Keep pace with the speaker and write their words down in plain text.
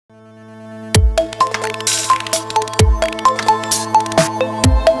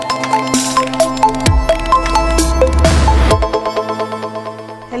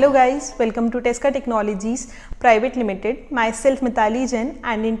Hello guys, welcome to Tesca Technologies Private Limited. Myself Mitali Jain,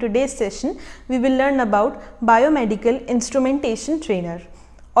 and in today's session we will learn about biomedical instrumentation trainer.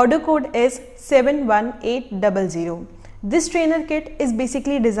 Order code is 71800. This trainer kit is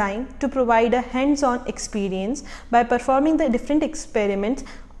basically designed to provide a hands-on experience by performing the different experiments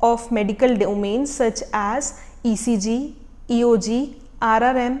of medical domains such as ECG, EOG,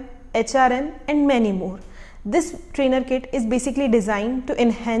 RRM, HRM and many more. This trainer kit is basically designed to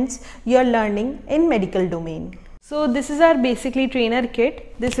enhance your learning in medical domain. So this is our basically trainer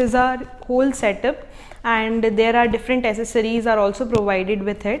kit. This is our whole setup and there are different accessories are also provided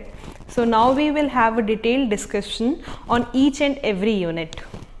with it. So now we will have a detailed discussion on each and every unit.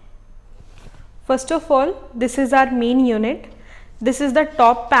 First of all, this is our main unit. This is the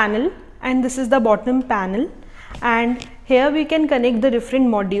top panel and this is the bottom panel, and here we can connect the different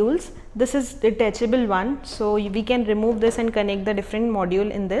modules. This is detachable one, so we can remove this and connect the different module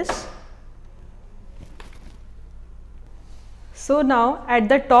in this. So now at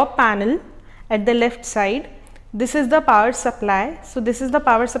the top panel at the left side, this is the power supply. So this is the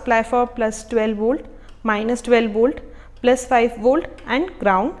power supply for plus 12 volt, minus 12 volt, plus 5 volt and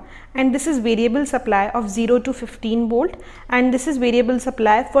ground, and this is variable supply of 0 to 15 volt, and this is variable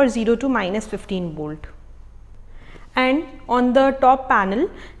supply for 0 to minus 15 volt. And on the top panel,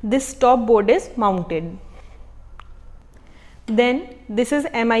 this top board is mounted. Then this is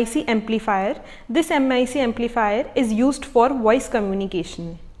MIC amplifier. This MIC amplifier is used for voice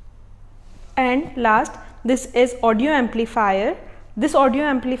communication. And last, this is audio amplifier. This audio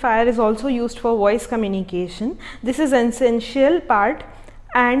amplifier is also used for voice communication. This is an essential part,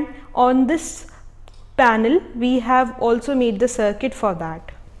 and on this panel we have also made the circuit for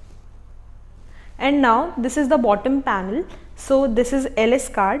that. And now this is the bottom panel. So this is LS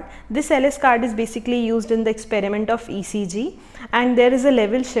card. This LS card is basically used in the experiment of ECG, and there is a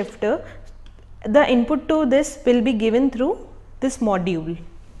level shifter. The input to this will be given through this module.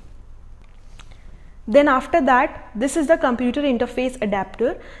 Then after that, this is the computer interface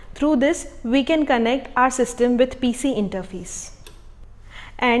adapter. Through this we can connect our system with PC interface.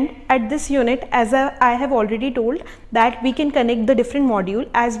 And at this unit, as I have already told, that we can connect the different module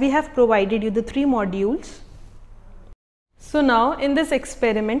as we have provided you the 3 modules. So now in this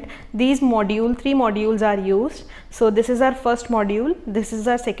experiment, these 3 modules are used. So this is our first module, this is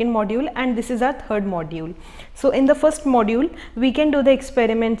our second module, and this is our third module. So in the first module, we can do the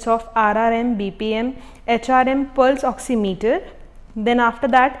experiments of RRM, BPM, HRM, pulse oximeter. Then after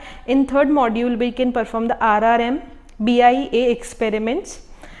that, in third module, we can perform the RRM, BIA experiments.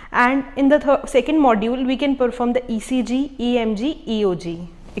 And in the second module, we can perform the ECG, EMG, EOG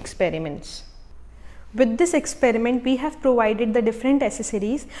experiments. With this experiment, we have provided the different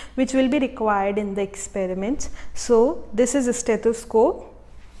accessories which will be required in the experiments. So this is a stethoscope.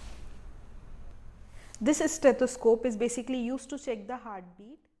 This stethoscope is basically used to check the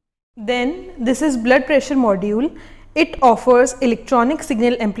heartbeat. Then this is blood pressure module. It offers electronic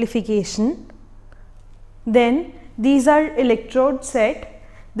signal amplification. Then these are electrode set.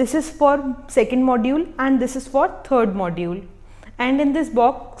 This is for second module and this is for third module. And in this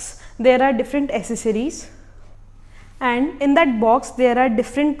box there are different accessories, and in that box there are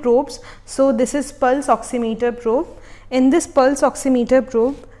different probes. So this is pulse oximeter probe. In this pulse oximeter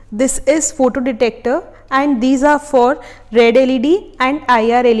probe, this is photo detector, and these are for red LED and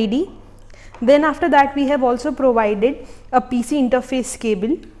IR LED. Then after that we have also provided a PC interface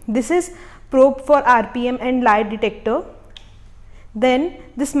cable. This is probe for RPM and lie detector. Then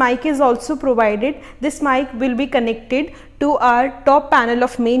this mic is also provided. This mic will be connected to our top panel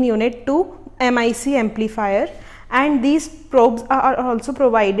of main unit to MIC amplifier, and these probes are also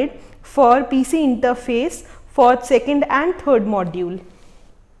provided for PC interface for second and third module.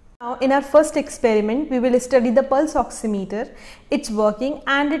 Now in our first experiment, we will study the pulse oximeter, its working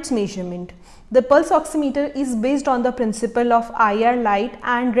and its measurement. The pulse oximeter is based on the principle of IR light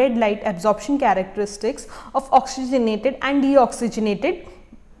and red light absorption characteristics of oxygenated and deoxygenated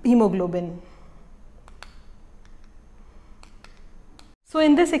hemoglobin. So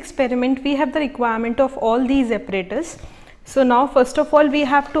in this experiment, we have the requirement of all these apparatus. So now first of all, we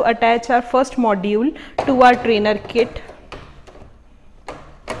have to attach our first module to our trainer kit.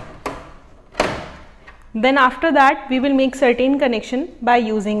 Then after that, we will make certain connection by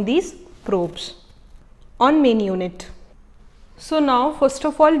using these probes on main unit. So now first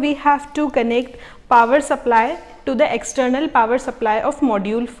of all, we have to connect power supply to the external power supply of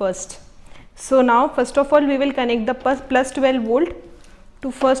module first. So now first of all, we will connect the plus 12 volt to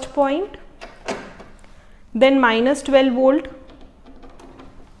first point, then minus 12 volt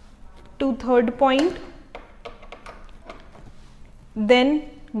to third point, then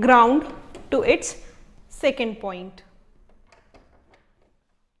ground to its second point.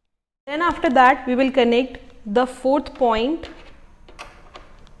 Then after that we will connect the fourth point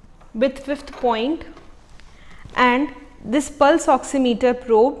with fifth point and this pulse oximeter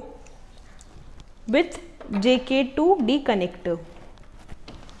probe with JK2D connector.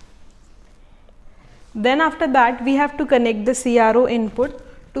 Then after that we have to connect the CRO input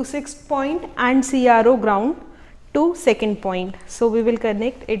to sixth point and CRO ground to second point. So we will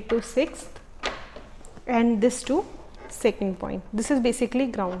connect it to sixth and this to second point. This is basically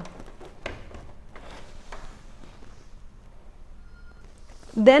ground.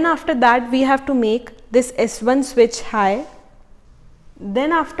 Then after that we have to make this S1 switch high.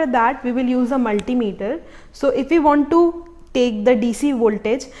 Then after that we will use a multimeter. So if we want to take the DC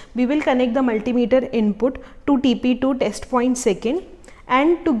voltage, we will connect the multimeter input to TP2 test point second,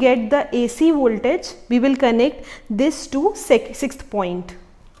 and to get the AC voltage we will connect this to sixth point.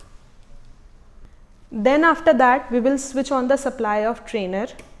 Then after that we will switch on the supply of trainer.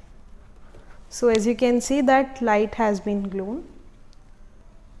 So as you can see that light has been glown.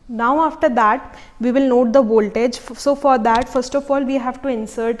 Now after that we will note the voltage. So for that, first of all we have to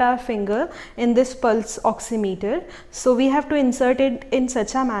insert our finger in this pulse oximeter. So we have to insert it in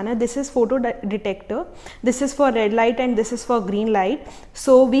such a manner. This is photo detector, this is for red light and this is for green light.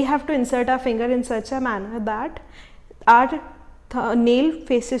 So we have to insert our finger in such a manner that our nail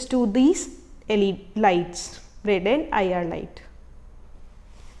faces to these LED lights, red and IR light.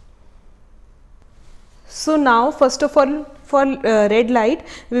 So now first of all for red light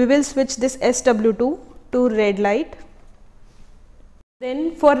we will switch this SW2 to red light.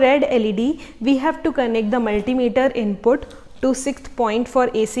 Then for red LED we have to connect the multimeter input to sixth point for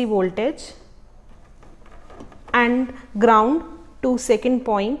AC voltage and ground to second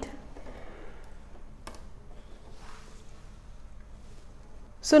point.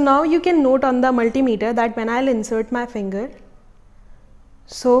 So now you can note on the multimeter that when I will insert my finger,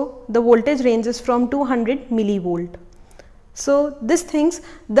 so the voltage ranges from 200 millivolt. So this things,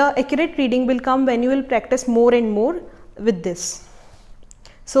 the accurate reading will come when you will practice more and more with this.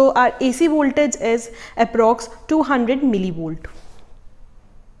 So our AC voltage is approx 200 millivolt.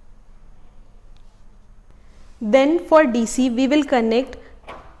 Then for DC we will connect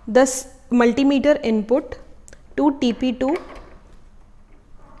this multimeter input to TP2.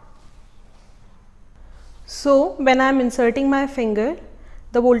 So when I am inserting my finger,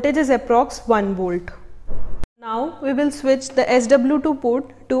 the voltage is approx 1 volt. Now we will switch the SW2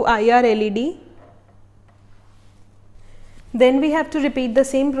 port to IR LED. Then we have to repeat the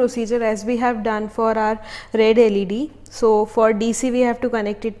same procedure as we have done for our red LED. So for DC we have to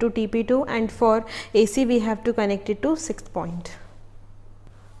connect it to TP2 and for AC we have to connect it to sixth point.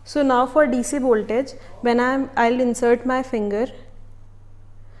 So now for DC voltage, when I'll insert my finger,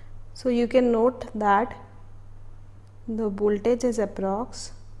 so you can note that the voltage is approx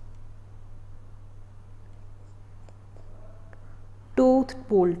 2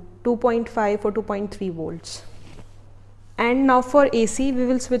 volt, 2.5 or 2.3 volts. And now for AC we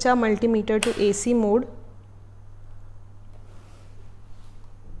will switch our multimeter to AC mode.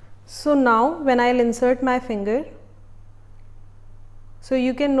 So now when I will insert my finger, so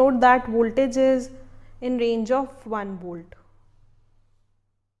you can note that voltage is in range of 1 volt.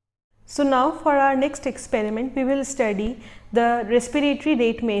 So now for our next experiment we will study the respiratory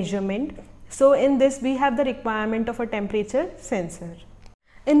rate measurement. So in this we have the requirement of a temperature sensor.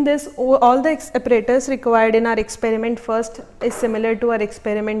 In this all the apparatus required in our experiment first is similar to our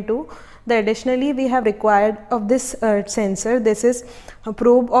experiment 2. Additionally we have required of this sensor. This is a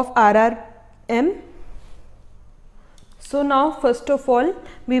probe of RRM. So now first of all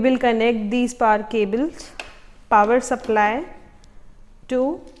we will connect these power cables, power supply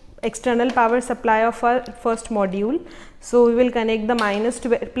to external power supply of our first module. So we will connect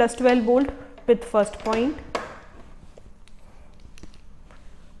the plus 12 volt with first point,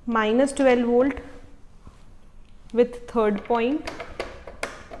 minus 12 volt with third point,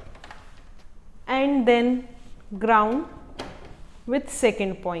 and then ground with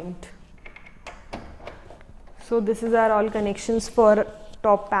second point. So this is our all connections for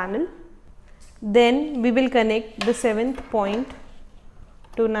top panel. Then we will connect the 7th point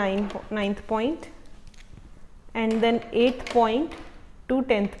to 9th point, and then 8th point to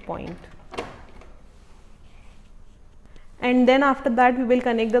 10th point. And then after that we will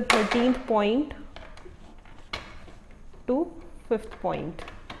connect the 13th point to 5th point.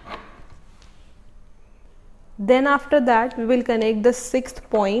 Then after that we will connect the 6th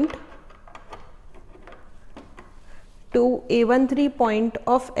point to A13 point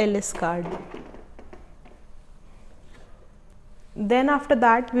of LS card. Then after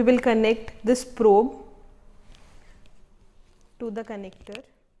that we will connect this probe to the connector.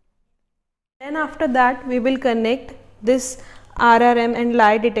 Then after that we will connect this RRM and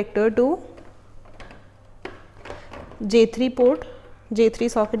lie detector to J3 port, J3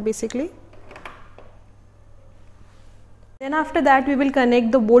 socket basically. Then after that we will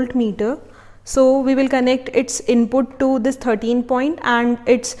connect the voltmeter. So we will connect its input to this 13 point and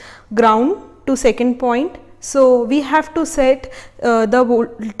its ground to second point. So we have to set the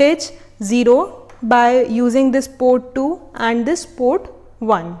voltage 0 by using this port 2 and this port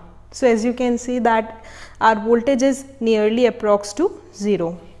 1. So as you can see that our voltage is nearly approx to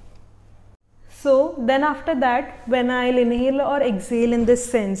 0. So then after that, when I will inhale or exhale in this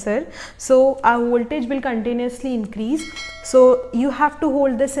sensor, so our voltage will continuously increase. So you have to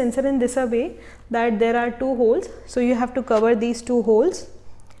hold the sensor in this way that there are two holes. So you have to cover these two holes,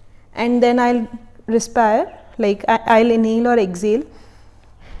 and then I'll respire, like I'll inhale or exhale.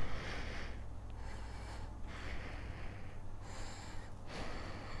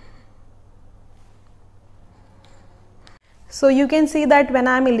 So you can see that when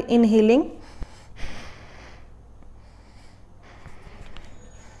I'm inhaling,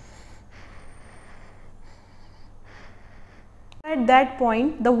 at that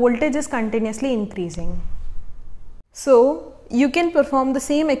point the voltage is continuously increasing. So you can perform the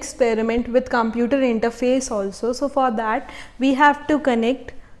same experiment with computer interface also. So for that we have to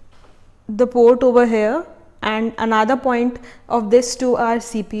connect the port over here and another point of this to our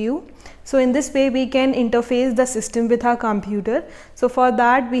CPU. So in this way we can interface the system with our computer. So for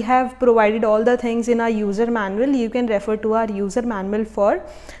that we have provided all the things in our user manual. You can refer to our user manual for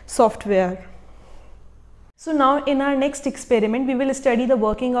software. So now in our next experiment we will study the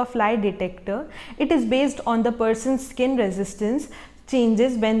working of lie detector. It is based on the person's skin resistance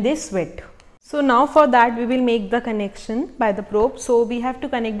changes when they sweat. So now for that we will make the connection by the probe. So we have to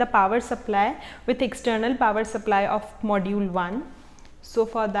connect the power supply with external power supply of module 1. So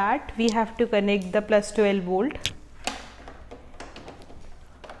for that we have to connect the plus 12 volt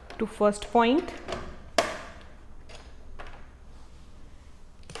to first point,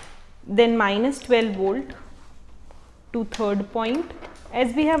 then minus 12 volt to third point,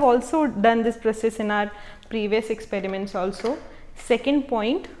 as we have also done this process in our previous experiments also, second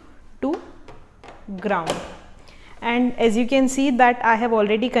point to ground. And as you can see that I have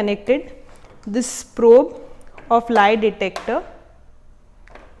already connected this probe of lie detector.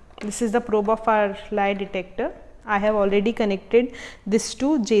 This is the probe of our lie detector. I have already connected this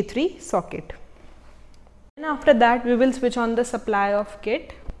to J3 socket. And after that we will switch on the supply of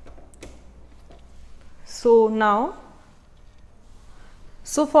kit. So now,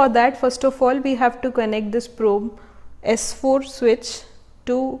 so for that first of all we have to connect this probe S4 switch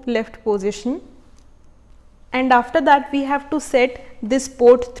to left position, and after that we have to set this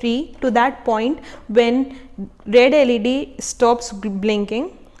port 3 to that point when red LED stops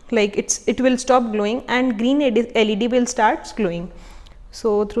blinking, like it will stop glowing, and green LED will start glowing.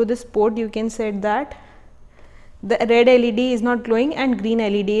 So through this port you can set that the red LED is not glowing and green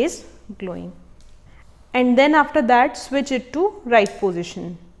LED is glowing. And then after that switch it to right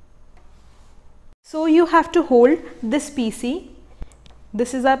position. So you have to hold this PC,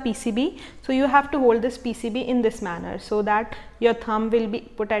 this is our PCB, so you have to hold this PCB in this manner so that your thumb will be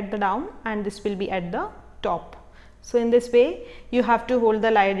put at the down and this will be at the top. So in this way you have to hold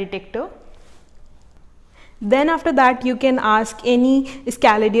the lie detector. Then after that you can ask any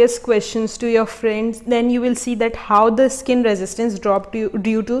scaladious questions to your friends. Then you will see that how the skin resistance dropped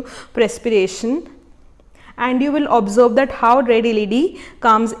due to perspiration. And you will observe that how red LED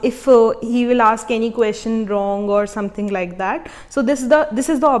comes if he will ask any question wrong or something like that. So this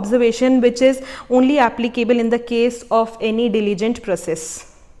is the observation which is only applicable in the case of any diligent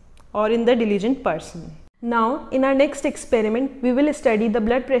process or in the diligent person. Now in our next experiment we will study the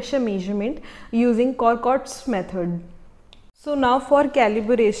blood pressure measurement using Corcott's method. So now for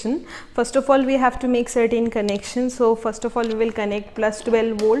calibration, first of all we have to make certain connections. So first of all we will connect plus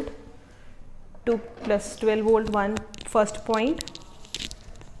 12 volt to plus 12 volt one first point.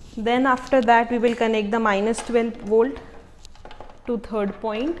 Then after that we will connect the minus 12 volt to third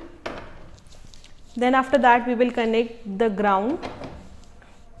point. Then after that we will connect the ground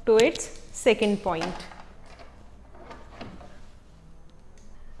to its second point.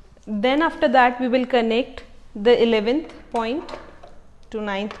 Then after that we will connect the 11th point to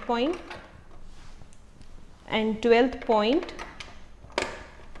 9th point and 12th point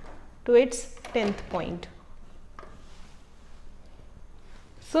to its 10th point.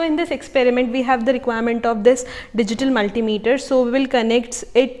 So in this experiment we have the requirement of this digital multimeter. So we will connect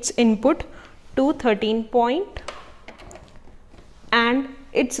its input to 13 point and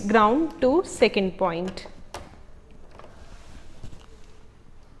its ground to second point.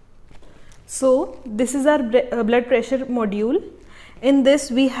 So this is our blood pressure module. In this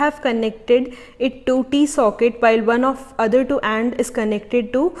we have connected it to T socket, while one of other two AND is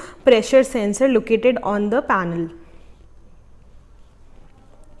connected to pressure sensor located on the panel,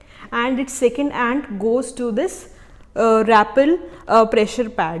 and its second AND goes to this Rappel pressure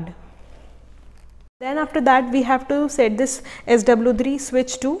pad. Then after that we have to set this SW3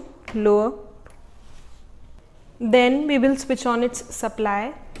 switch to lower. Then we will switch on its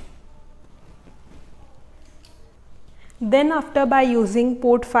supply. Then after, by using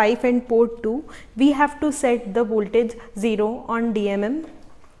port 5 and port 2, we have to set the voltage 0 on DMM.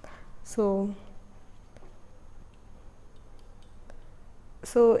 So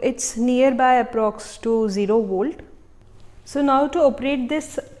it's nearby approx to 0 volt. So now to operate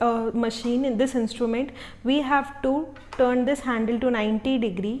this machine in this instrument, we have to turn this handle to 90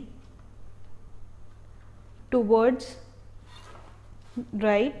 degree towards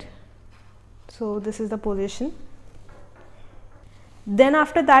right. So this is the position. Then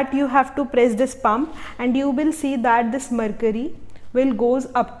after that you have to press this pump, and you will see that this mercury will goes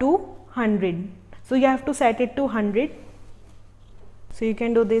up to 100. So you have to set it to 100. So you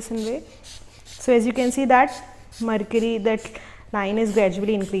can do this in way. So as you can see that mercury, that line is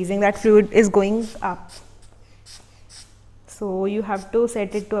gradually increasing, that fluid is going up. So you have to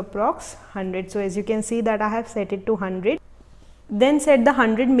set it to approx 100. So as you can see that I have set it to 100. Then set the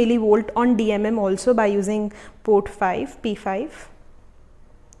 100 millivolt on DMM also by using port 5, P5.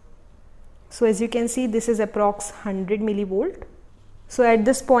 So as you can see, this is approx 100 millivolt. So at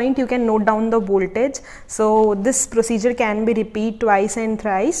this point you can note down the voltage. So this procedure can be repeated twice and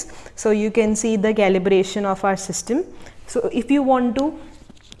thrice. So you can see the calibration of our system. So if you want to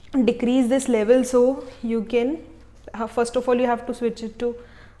decrease this level, so you can first of all you have to switch it to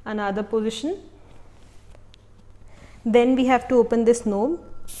another position. Then we have to open this knob.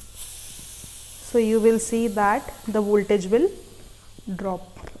 So you will see that the voltage will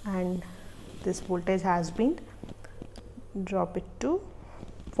drop, and this voltage has been drop it to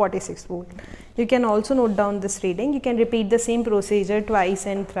 46 volt. You can also note down this reading. You can repeat the same procedure twice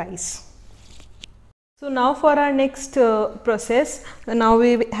and thrice. So now for our next process, now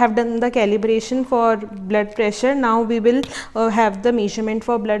we have done the calibration for blood pressure. Now we will have the measurement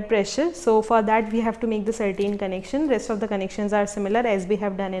for blood pressure. So for that we have to make the certain connection. Rest of the connections are similar as we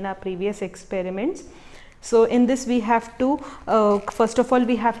have done in our previous experiments. So in this we have to first of all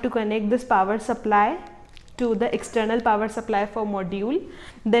we have to connect this power supply to the external power supply for module.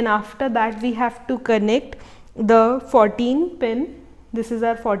 Then after that we have to connect the 14 pin. This is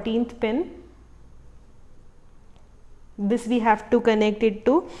our 14th pin. This we have to connect it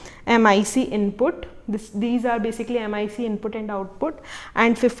to MIC input. These are basically MIC input and output,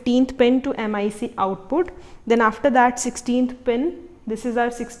 and 15th pin to MIC output. Then after that 16th pin, this is our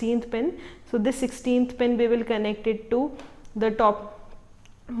 16th pin. So this 16th pin we will connect it to the top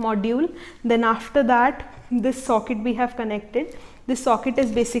module. Then after that this socket we have connected. This socket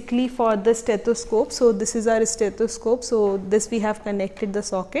is basically for the stethoscope. So this is our stethoscope. So this we have connected the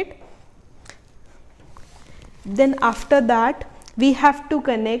socket. Then after that we have to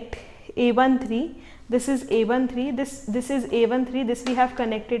connect A13. This is A13. This is A13. This we have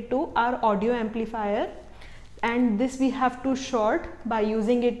connected to our audio amplifier, and this we have to short by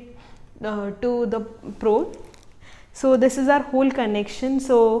using it to the probe. So this is our whole connection.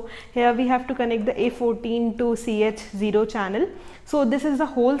 So here we have to connect the A14 to CH0 channel. So this is the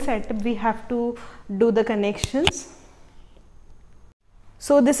whole setup. We have to do the connections.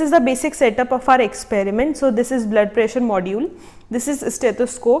 So this is the basic setup of our experiment. So this is blood pressure module, this is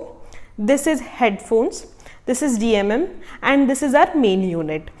stethoscope, this is headphones, this is DMM, and this is our main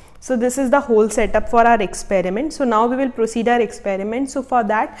unit. So this is the whole setup for our experiment. So now we will proceed our experiment. So for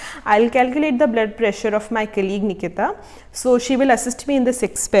that I will calculate the blood pressure of my colleague Nikita. So she will assist me in this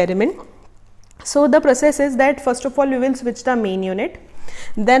experiment. So the process is that first of all we will switch the main unit.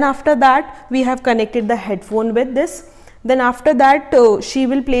 Then after that we have connected the headphone with this. Then after that she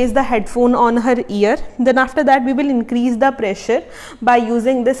will place the headphone on her ear. Then after that we will increase the pressure by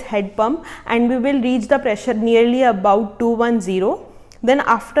using this head pump, and we will reach the pressure nearly about 210. Then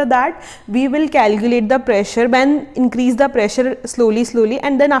after that we will calculate the pressure and increase the pressure slowly,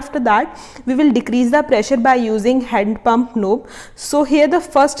 and then after that we will decrease the pressure by using hand pump knob. So here the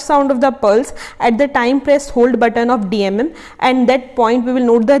first sound of the pulse at the time press hold button of DMM, and that point we will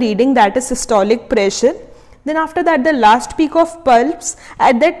note the reading, that is systolic pressure. Then after that the last peak of pulse,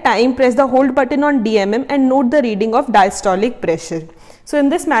 at that time press the hold button on DMM and note the reading of diastolic pressure. So in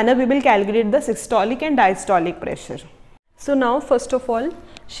this manner we will calculate the systolic and diastolic pressure. So now first of all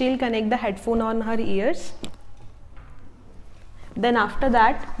she'll connect the headphone on her ears. Then after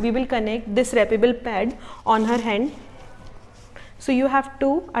that we will connect this wrappable pad on her hand. So you have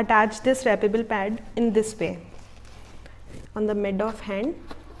to attach this wrappable pad in this way on the mid of hand.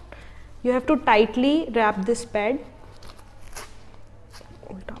 You have to tightly wrap this pad.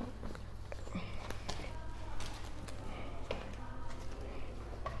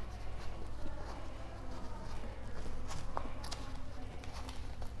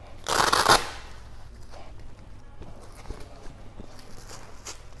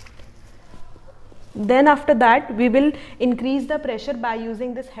 Then after that we will increase the pressure by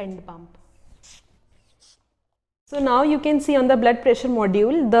using this hand pump. So now you can see on the blood pressure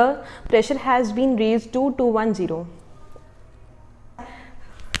module the pressure has been raised to 210.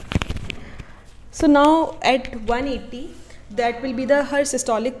 So now at 180 that will be her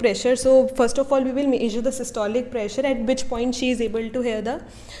systolic pressure. So first of all we will measure the systolic pressure, at which point she is able to hear the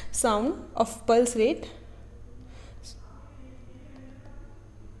sound of pulse rate.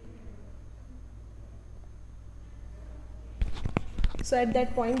 So at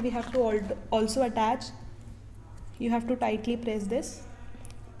that point we have to also attach, you have to tightly press this,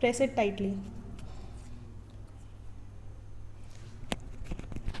 press it tightly.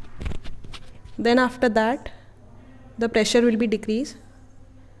 Then after that the pressure will be decreased.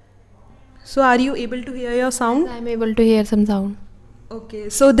 So are you able to hear your sound? I am able to hear some sound. Okay,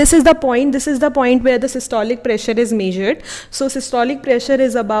 so this is the point where the systolic pressure is measured. So systolic pressure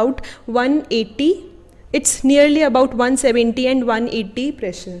is about 180. It's nearly about 170 and 180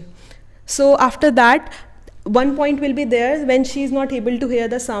 pressure. So after that one point will be there when she is not able to hear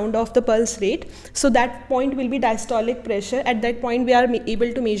the sound of the pulse rate. So that point will be diastolic pressure. At that point we are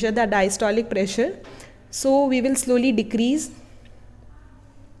able to measure the diastolic pressure. So we will slowly decrease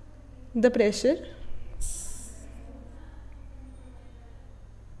the pressure.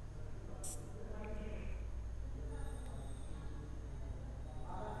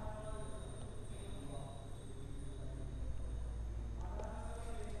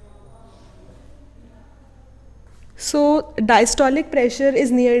 So diastolic pressure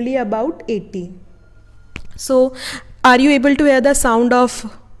is nearly about 80. So are you able to hear the sound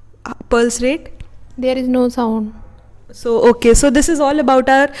of pulse rate? There is no sound. So okay, so this is all about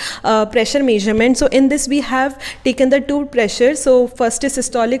our pressure measurement. So in this we have taken the two pressures. So first is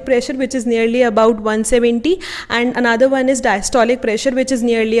systolic pressure, which is nearly about 170, and another one is diastolic pressure, which is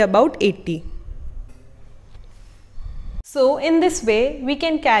nearly about 80. So in this way we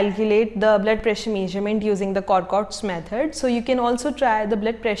can calculate the blood pressure measurement using the Corcott's method. So you can also try the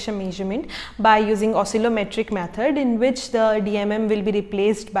blood pressure measurement by using oscillometric method, in which the DMM will be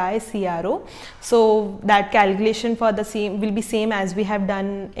replaced by CRO. So that calculation for the same will be same as we have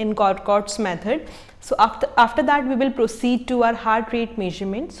done in Corcott's method. So after that we will proceed to our heart rate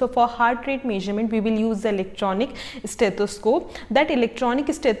measurement. So for heart rate measurement we will use the electronic stethoscope. That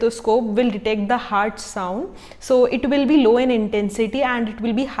electronic stethoscope will detect the heart sound. So it will be low in intensity and it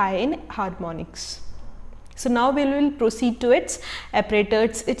will be high in harmonics. So now we will proceed to its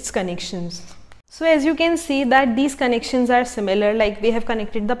apparatus, its connections. So as you can see that these connections are similar, like we have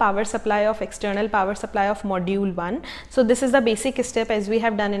connected the power supply of external power supply of module 1. So this is the basic step as we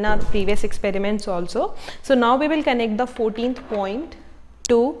have done in our previous experiments also. So now we will connect the 14th point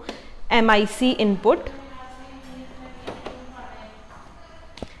to MIC input,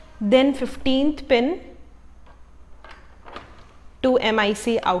 then 15th pin to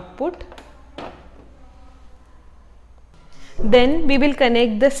MIC output. Then we will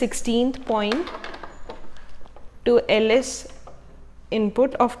connect the 16th point to LS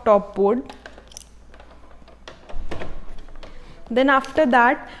input of top board. Then after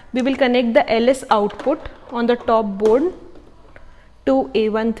that we will connect the LS output on the top board to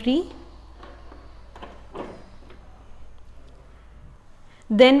A13.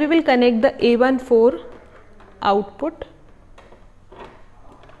 Then we will connect the A14 output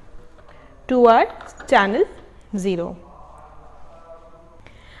to our channel 0.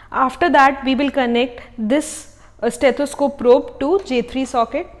 After that we will connect this stethoscope probe to J3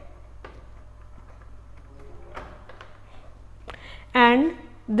 socket and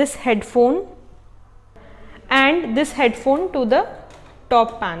this headphone to the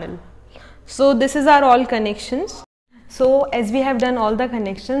top panel. So this is our all connections. So as we have done all the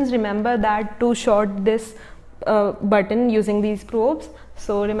connections, remember that to short this button using these probes.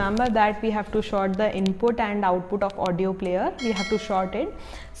 So remember that we have to short the input and output of audio player, we have to short it.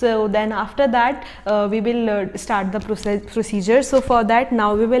 So then after that we will start the procedure. So for that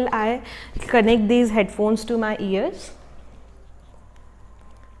now I connect these headphones to my ears,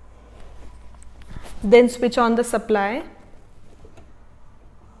 then switch on the supply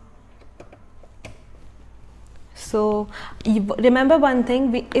So remember one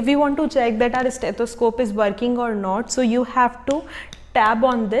thing, if we want to check that our stethoscope is working or not, so you have to tap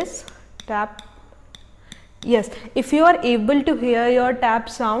on this, tap. Yes, if you are able to hear your tap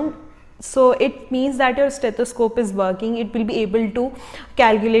sound, so it means that your stethoscope is working. It will be able to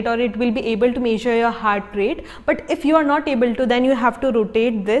calculate, or it will be able to measure your heart rate. But if you are not able to, then you have to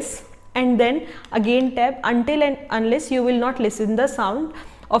rotate this and then again tap until and unless you will not listen the sound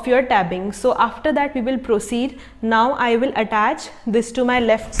of your tapping. So after that we will proceed. Now I will attach this to my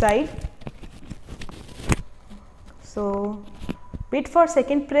left side. So wait for a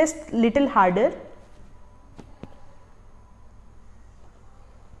second, press little harder.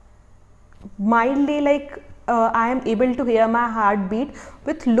 Mildly, like I am able to hear my heartbeat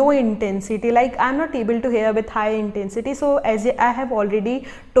with low intensity, like I am not able to hear with high intensity. So as I have already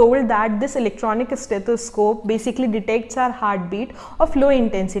told that this electronic stethoscope basically detects our heartbeat of low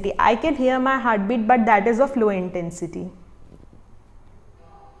intensity. I can hear my heartbeat, but that is of low intensity.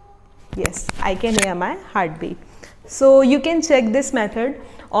 Yes, I can hear my heartbeat. So you can check this method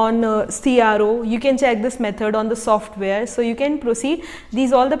on CRO, you can check this method on the software. So you can proceed.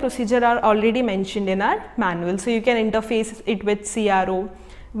 These all the procedure are already mentioned in our manual. So you can interface it with CRO,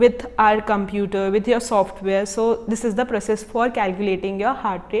 with our computer, with your software. So this is the process for calculating your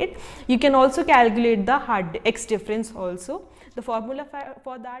heart rate. You can also calculate the heart X difference also. The formula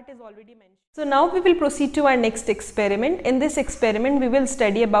for that is already mentioned. So now we will proceed to our next experiment. In this experiment we will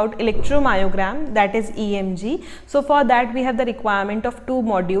study about electromyogram, that is EMG. So for that we have the requirement of two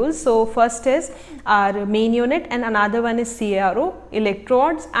modules. So first is our main unit and another one is CRO,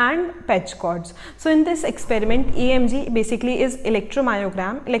 electrodes and patch cords. So in this experiment EMG basically is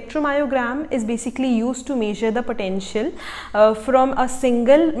electromyogram. Electromyogram is basically used to measure the potential from a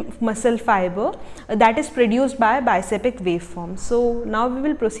single muscle fiber that is produced by bicepic waveform. So now we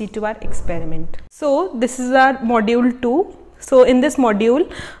will proceed to our experiment. So this is our module 2. So in this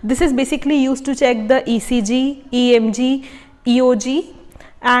module, this is basically used to check the ECG, EMG, EOG,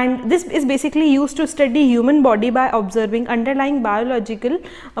 and this is basically used to study human body by observing underlying biological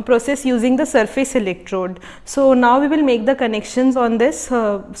process using the surface electrode. So now we will make the connections on this.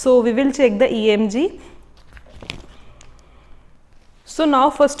 So we will check the EMG. So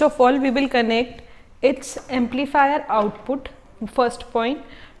now first of all we will connect its amplifier output, first point,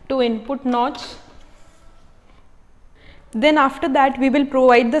 to input notch. Then after that we will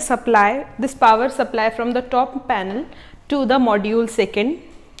provide the supply, this power supply from the top panel to the module second.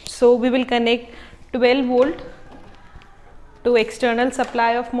 So we will connect 12 volt to external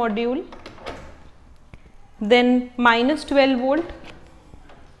supply of module, then minus 12 volt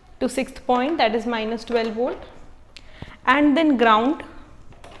to sixth point, that is minus 12 volt, and then ground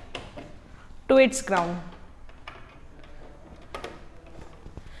to its ground.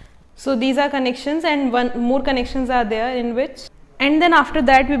 So these are connections, and one more connections are there in which, and then after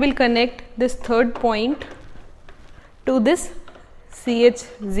that we will connect this third point to this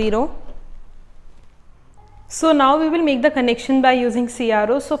CH0. So now we will make the connection by using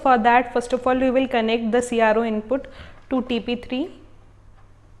CRO. So for that first of all we will connect the CRO input to TP3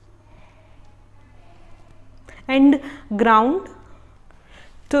 and ground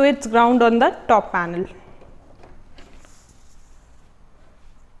to its ground on the top panel.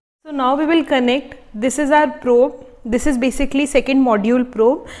 So now we will connect, this is our probe, this is basically second module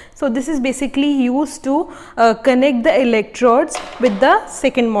probe. So this is basically used to connect the electrodes with the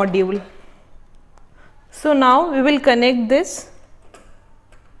second module. So now we will connect this.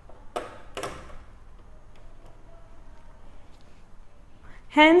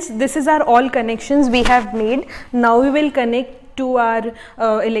 Hence this is our all connections we have made. Now we will connect to our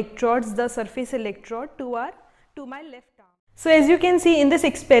electrodes, the surface electrode to my left arm. So as you can see in this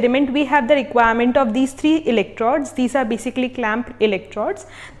experiment we have the requirement of these three electrodes. These are basically clamp electrodes.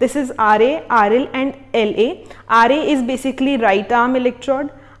 This is RA, RL and LA. RA is basically right arm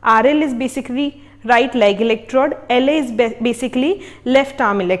electrode, RL is basically right leg electrode, LA is basically left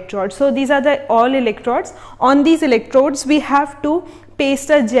arm electrode. So these are the all electrodes. On these electrodes we have to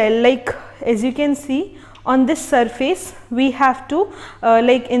paste a gel, like as you can see on this surface we have to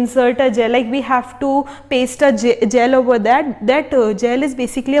like insert a gel, like we have to paste a gel over that. That gel is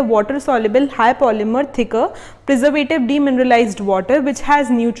basically a water soluble high polymer thicker preservative demineralized water which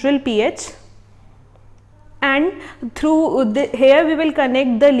has neutral pH, and through here we will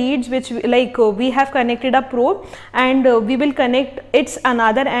connect the leads which we have connected a probe, and we will connect its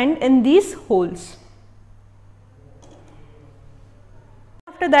another end in these holes.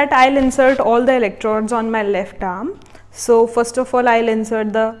 After that I will insert all the electrodes on my left arm. So first of all I will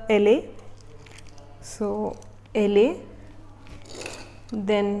insert the LA, so LA,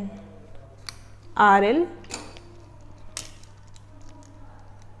 then RL,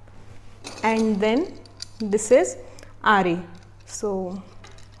 and then this is RA. So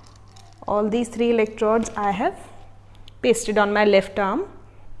all these 3 electrodes I have pasted on my left arm.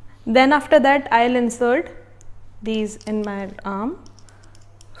 Then after that I'll insert these in my arm.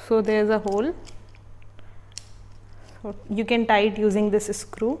 So there is a hole. So you can tie it using this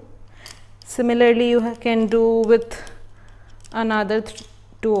screw. Similarly you can do with another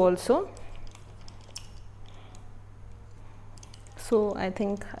 2 also. So I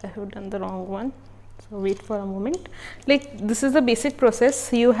think I have done the wrong one. So wait for a moment. Like, this is the basic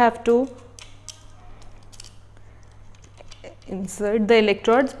process. You have to insert the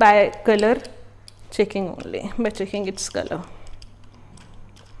electrodes by color checking only, by checking its color.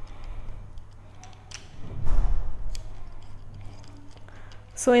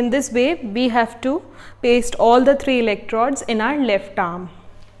 So in this way we have to paste all the 3 electrodes in our left arm.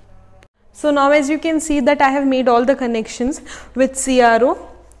 So now as you can see that I have made all the connections with CRO,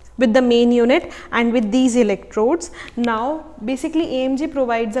 with the main unit and with these electrodes. Now basically AMG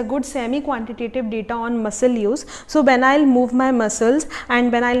provides a good semi-quantitative data on muscle use. So when I'll move my muscles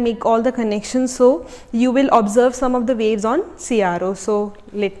and when I'll make all the connections, so you will observe some of the waves on CRO. So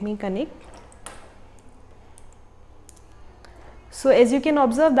let me connect. So as you can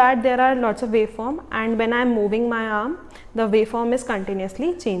observe that there are lots of waveform, and when I am moving my arm, the waveform is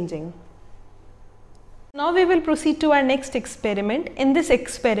continuously changing. Now we will proceed to our next experiment. In this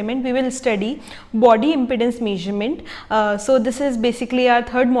experiment we will study body impedance measurement. So this is basically our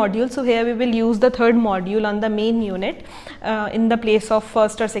 3rd module. So here we will use the 3rd module on the main unit in the place of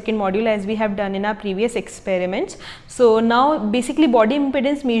 1st or 2nd module, as we have done in our previous experiments. So now basically body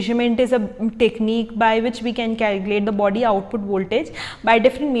impedance measurement is a technique by which we can calculate the body output voltage by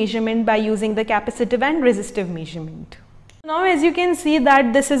different measurement by using the capacitive and resistive measurement. Now as you can see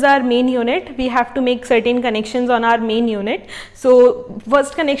that this is our main unit. We have to make certain connections on our main unit. So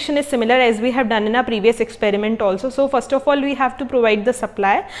first connection is similar as we have done in our previous experiment also. So first of all we have to provide the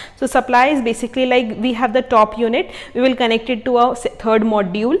supply. So supply is basically like we have the top unit, we will connect it to our 3rd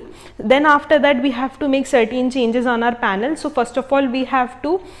module. Then after that we have to make certain changes on our panel. So first of all we have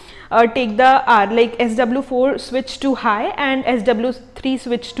to take the like SW4 switch to high and SW3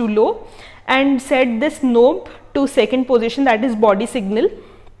 switch to low, and set this knob to 2nd position, that is body signal.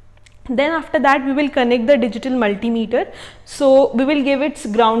 Then after that we will connect the digital multimeter. So we will give its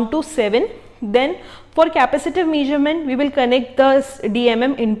ground to 7. Then for capacitive measurement we will connect the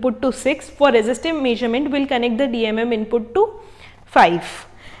DMM input to 6. For resistive measurement we will connect the DMM input to 5.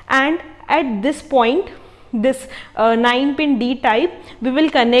 And at this point, this 9-pin D type, we will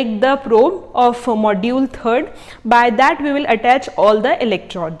connect the probe of module 3rd. By that we will attach all the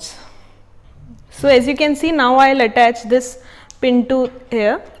electrodes. So as you can see, now I will attach this pin to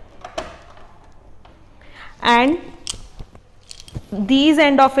here, and these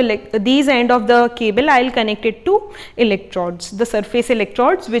end of the cable I will connect it to electrodes, the surface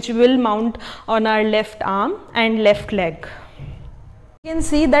electrodes, which we will mount on our left arm and left leg. You can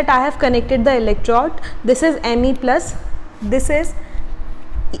see that I have connected the electrode. This is ME plus, this is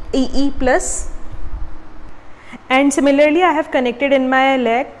EE plus, and similarly I have connected in my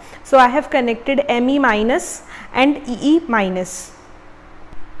leg. So I have connected ME minus and EE minus.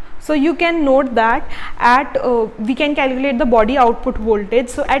 So you can note that at we can calculate the body output voltage.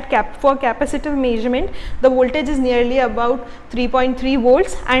 So at for capacitive measurement the voltage is nearly about 3.3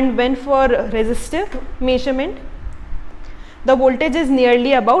 volts, and when for resistive measurement the voltage is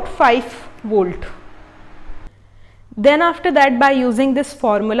nearly about 5 volt. Then after that, by using this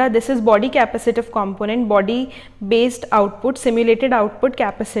formula, this is body capacitive component, body based output, simulated output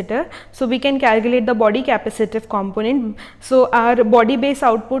capacitor. So we can calculate the body capacitive component. So our body base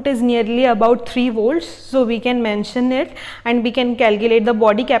output is nearly about 3 volts. So we can mention it and we can calculate the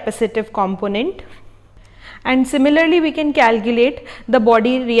body capacitive component. And similarly we can calculate the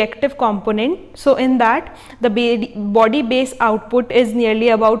body reactive component. So in that the body base output is nearly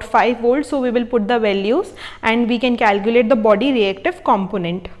about 5 volts. So we will put the values and we can calculate the body reactive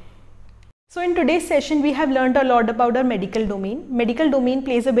component. So in today's session we have learned a lot about our medical domain. Medical domain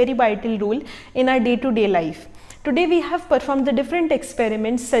plays a very vital role in our day-to-day life. Today we have performed the different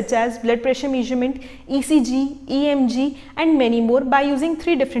experiments such as blood pressure measurement, ECG, EMG and many more by using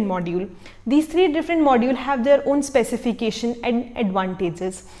 3 different modules. These 3 different modules have their own specification and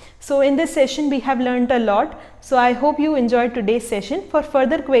advantages. So in this session we have learned a lot. So I hope you enjoyed today's session. For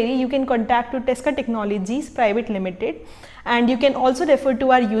further query you can contact to Tesca Technologies Private Limited, and you can also refer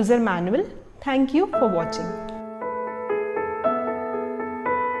to our user manual. Thank you for watching.